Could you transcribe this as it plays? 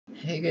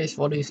Hey guys,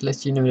 what is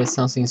let you know that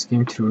Samsung is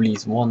going to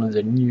release one of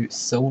the new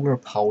solar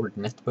powered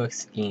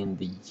netbooks in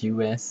the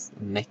US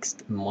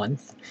next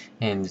month,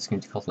 and it's going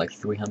to cost like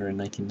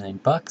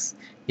 $399.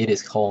 It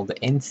is called the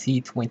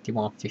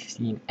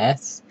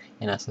NC2115S,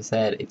 and as I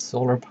said, it's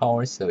solar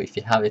powered, so if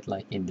you have it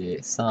like in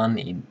the sun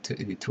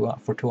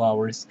for 2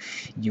 hours,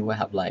 you will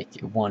have like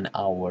 1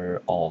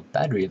 hour of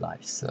battery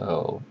life.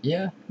 So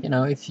yeah,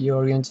 if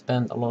you're going to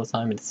spend a lot of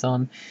time in the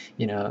sun,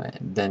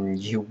 then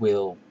you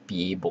will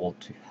be able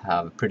to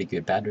have pretty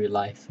good battery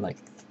life, like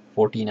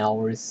 14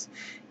 hours.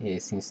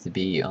 It seems to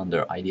be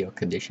under ideal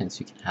conditions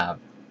you can have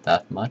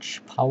that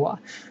much power,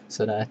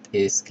 so that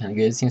is kind of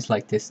good. It seems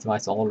like this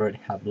device already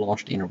have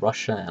launched in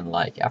Russia and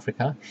like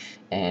Africa,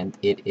 and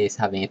it is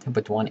having a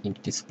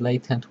 10.1-inch display,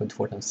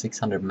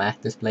 1024x600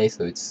 matte display,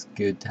 so it's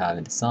good to have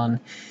in the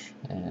sun,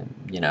 and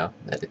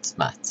that it's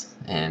matte,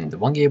 and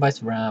 1 GB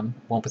of RAM,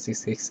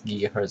 1.66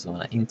 GHz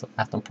on an Intel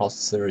Atom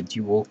processor,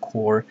 dual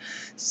core,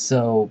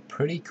 so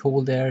pretty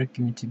cool. There,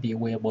 going to be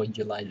available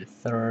July the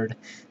 3rd.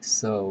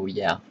 So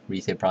yeah,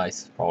 retail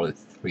price probably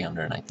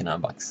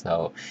 $399.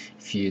 So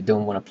if you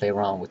don't want to play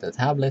around with a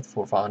tablet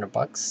for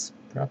 $500,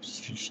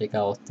 perhaps you should check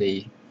out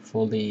the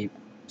fully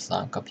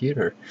sound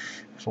computer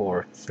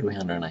for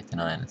 $399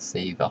 and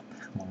save up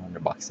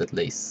 $100 at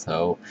least.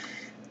 So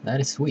that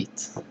is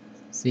sweet.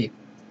 See you.